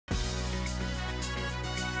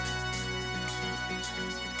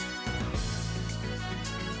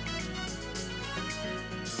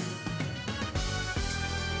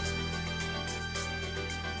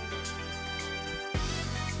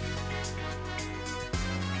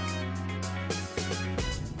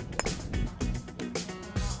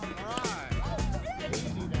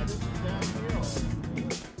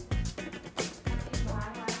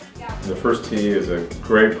The First Tee is a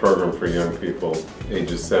great program for young people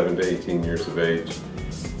ages 7 to 18 years of age.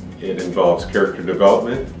 It involves character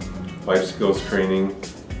development, life skills training,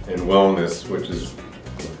 and wellness,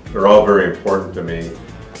 are all very important to me.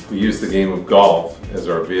 We use the game of golf as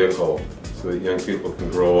our vehicle so that young people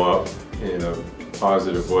can grow up in a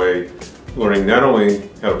positive way, learning not only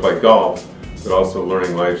how to play golf, but also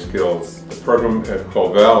learning life skills. The program at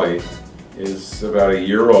Quail Valley is about a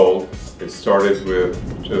year old. It started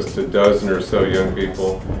with just a dozen or so young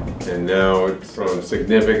people, and now it's grown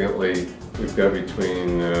significantly. We've got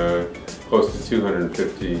between close to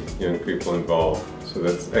 250 young people involved. So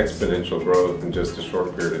that's exponential growth in just a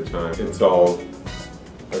short period of time. It's all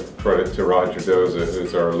a credit to Roger Doza,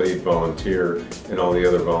 who's our lead volunteer, and all the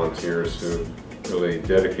other volunteers who really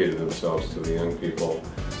dedicated themselves to the young people.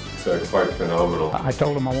 It's quite phenomenal. I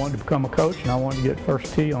told him I wanted to become a coach and I wanted to get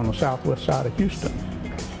First Tee on the southwest side of Houston.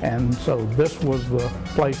 And so this was the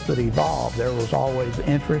place that evolved. There was always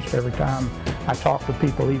interest every time I talked to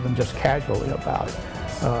people, even just casually about it.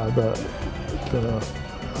 The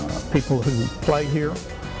people who play here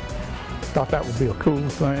thought that would be a cool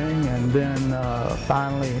thing, and then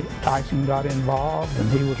finally Tyson got involved and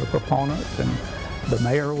he was a proponent, and the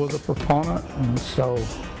mayor was a proponent, and so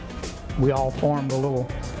we all formed a little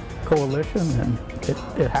coalition, and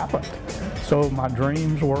it happened. So my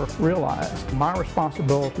dreams were realized. My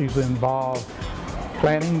responsibilities involve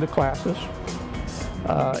planning the classes,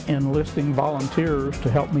 enlisting volunteers to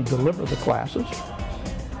help me deliver the classes,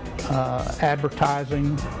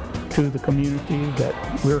 advertising to the community that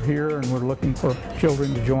we're here and we're looking for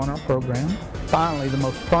children to join our program. Finally, the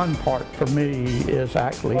most fun part for me is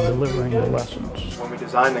actually delivering the lessons. When we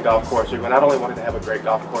designed the golf course, we not only wanted to have a great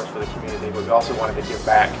golf course for the community, but we also wanted to give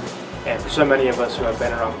back. And for so many of us who have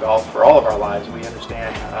been around golf for all of our lives, we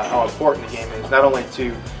understand how important the game is, not only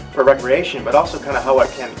for recreation, but also kind of how it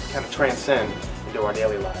can kind of transcend into our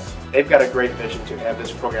daily lives. They've got a great vision to have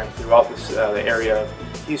this program throughout the area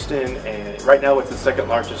of Houston, and right now it's the second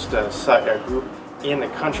largest group in the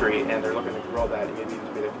country, and they're looking to grow that and maybe even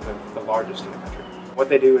to be the largest in the country. What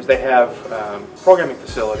they do is they have programming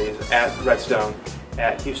facilities at Redstone,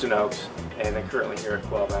 at Houston Oaks, and then currently here at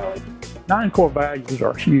Quail Valley. 9 core values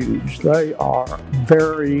are huge. They are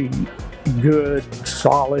very good,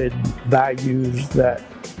 solid values that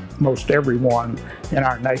most everyone in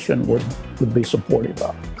our nation would be supportive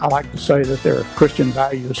of. I like to say that they're Christian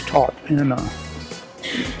values taught in a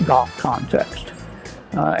golf context,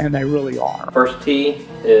 and they really are. First Tee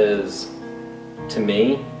is, to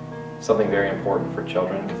me, something very important for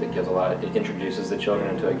children because it introduces the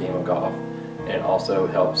children into a game of golf, and it also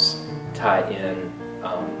helps tie in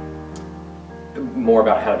more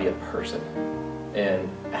about how to be a person and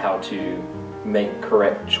how to make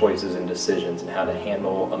correct choices and decisions and how to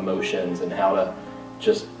handle emotions and how to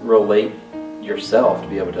just relate yourself to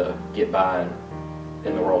be able to get by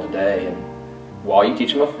in the world today, and while you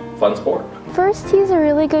teach them a fun sport. First Tee is a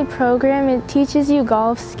really good program. It teaches you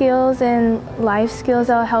golf skills and life skills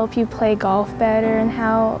that will help you play golf better and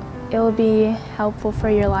how it will be helpful for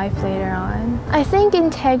your life later on. I think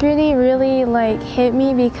integrity really hit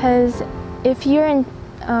me because if you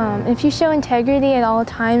show integrity at all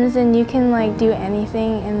times, then you can do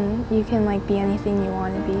anything, and you can be anything you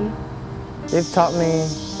want to be. They've taught me,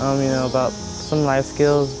 about some life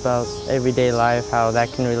skills, about everyday life, how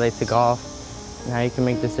that can relate to golf, and how you can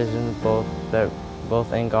make decisions both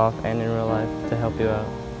in golf and in real life to help you out.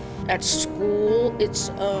 At school, it's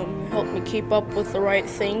helped me keep up with the right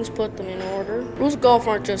things, put them in order. Rules of golf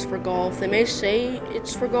aren't just for golf. They may say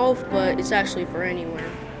it's for golf, but it's actually for anywhere.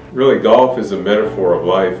 Really, golf is a metaphor of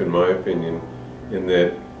life, in my opinion, in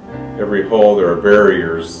that every hole there are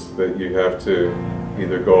barriers that you have to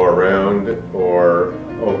either go around or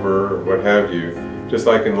over or what have you. Just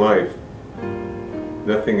like in life,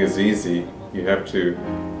 nothing is easy. You have to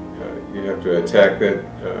attack that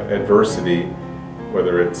adversity,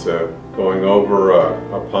 whether it's going over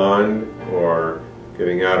a pond or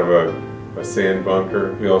getting out of a sand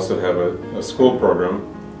bunker. We also have a school program.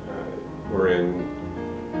 We're in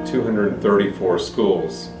 234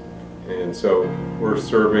 schools, and so we're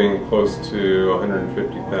serving close to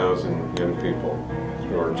 150,000 young people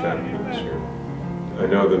through our chapter this year. I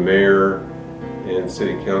know the mayor and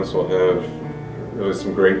city council have really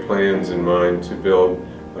some great plans in mind to build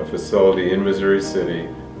a facility in Missouri City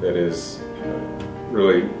that is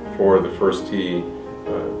really for the First Tee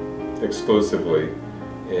exclusively,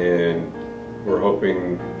 and we're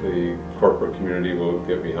hoping the corporate community will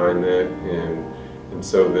get behind that, and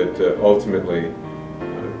so that ultimately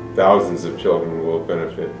thousands of children will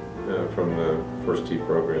benefit from the First Tee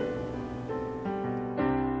program.